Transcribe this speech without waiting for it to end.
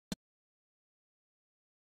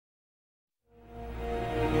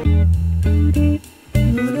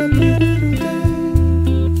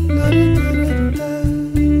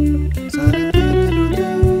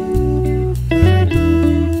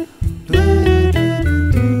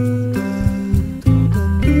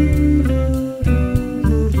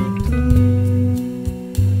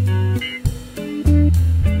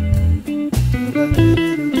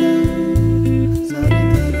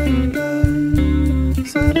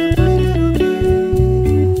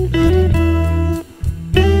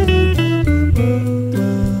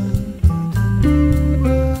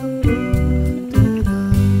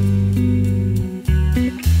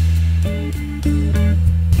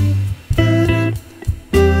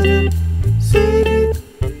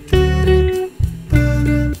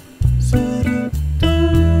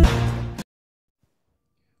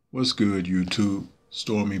What's good, YouTube?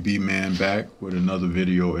 STORMYBMAN back with another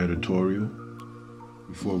video editorial.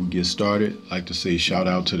 Before we get started, I'd like to say shout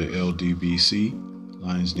out to the LDBC,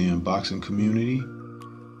 Lions Den Boxing Community,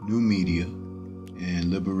 New Media,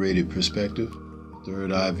 and Liberated Perspective,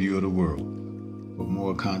 Third Eye View of the World. For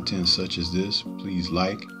more content such as this, please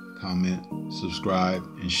like, comment, subscribe,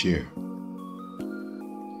 and share.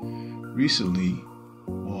 Recently,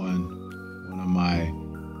 on one of my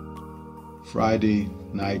Friday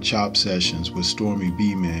night chop sessions with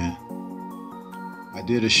STORMYBMAN, I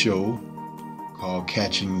did a show called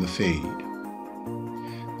Catching the Fade.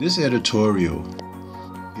 This editorial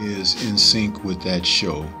is in sync with that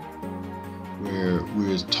show, where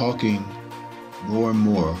we're talking more and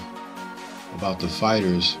more about the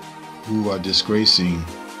fighters who are disgracing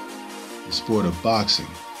the sport of boxing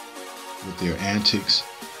with their antics,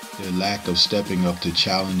 their lack of stepping up to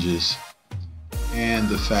challenges, and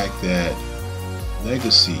the fact that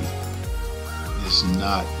legacy is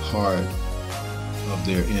not part of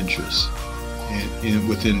their interests and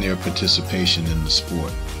within their participation in the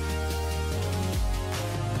sport.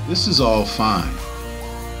 This is all fine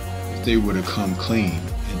if they were to come clean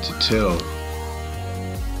and to tell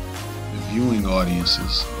the viewing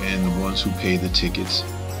audiences and the ones who pay the tickets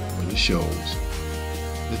for the shows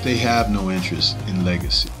that they have no interest in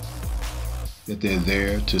legacy, that they're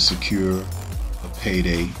there to secure a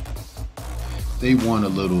payday. They want a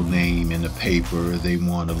little name in the paper, they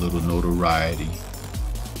want a little notoriety,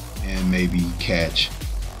 and maybe catch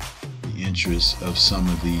the interest of some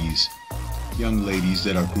of these young ladies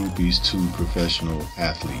that are groupies to professional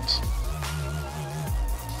athletes.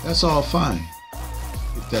 That's all fine.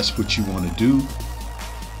 If that's what you want to do,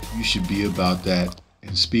 you should be about that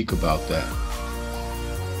and speak about that.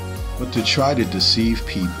 But to try to deceive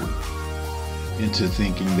people into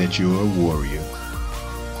thinking that you're a warrior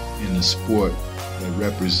in a sport that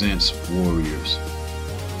represents warriors,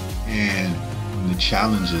 and when the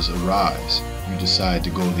challenges arise, you decide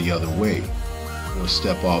to go the other way, or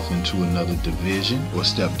step off into another division, or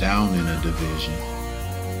step down in a division,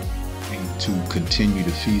 and to continue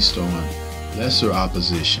to feast on lesser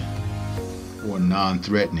opposition or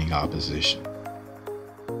non-threatening opposition.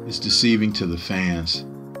 It's deceiving to the fans,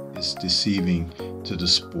 it's deceiving to the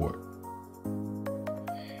sport.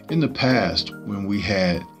 In the past, when we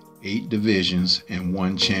had 8 divisions and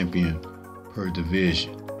 1 champion per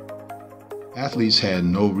division, athletes had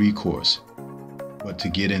no recourse but to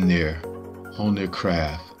get in there, hone their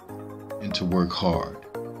craft, and to work hard.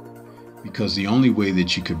 Because the only way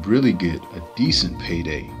that you could really get a decent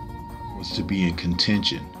payday was to be in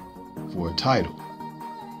contention for a title.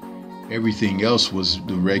 Everything else was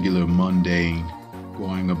the regular mundane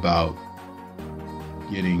going about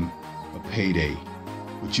getting a payday,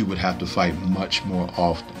 but you would have to fight much more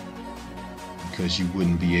often, because you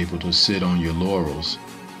wouldn't be able to sit on your laurels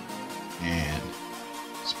and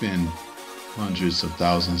spend hundreds of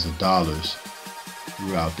thousands of dollars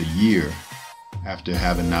throughout the year after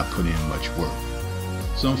having not put in much work.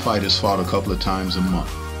 Some fighters fought a couple of times a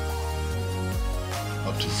month,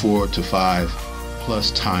 up to 4 to 5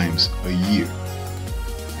 plus times a year.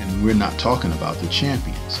 And we're not talking about the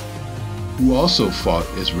champions, who also fought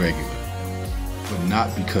as regular, but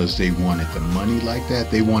not because they wanted the money like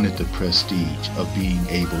that. They wanted the prestige of being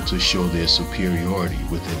able to show their superiority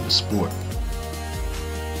within the sport.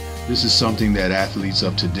 This is something that athletes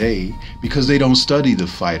of today, because they don't study the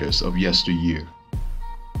fighters of yesteryear,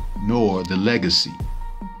 nor the legacy,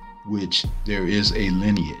 which there is a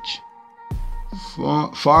lineage.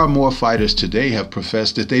 Far more fighters today have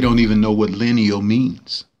professed that they don't even know what lineal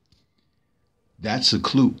means. That's a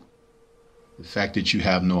clue. The fact that you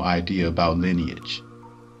have no idea about lineage.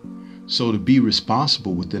 So to be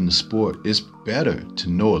responsible within the sport, it's better to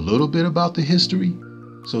know a little bit about the history,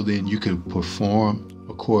 so then you can perform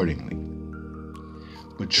accordingly.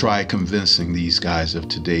 But try convincing these guys of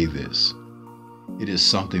today this. It is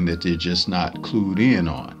something that they're just not clued in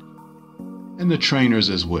on. And the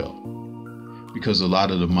trainers as well. Because a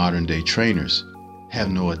lot of the modern day trainers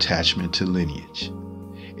have no attachment to lineage.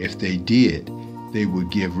 If they did, they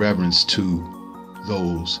would give reverence to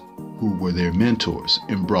those who were their mentors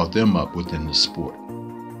and brought them up within the sport.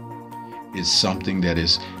 It's something that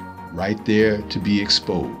is right there to be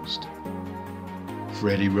exposed.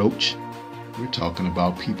 Freddie Roach, we're talking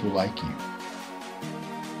about people like you.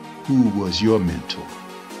 Who was your mentor?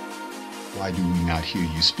 Why do we not hear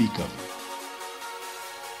you speak of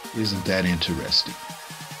him? Isn't that interesting?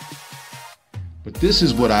 But this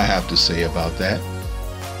is what I have to say about that.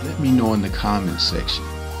 Let me know in the comments section.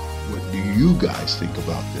 What do you guys think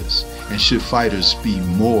about this? And should fighters be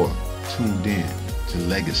more tuned in to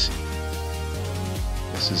legacy?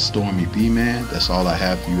 This is STORMYBMAN. That's all I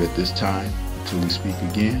have for you at this time. Until we speak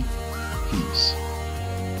again, peace.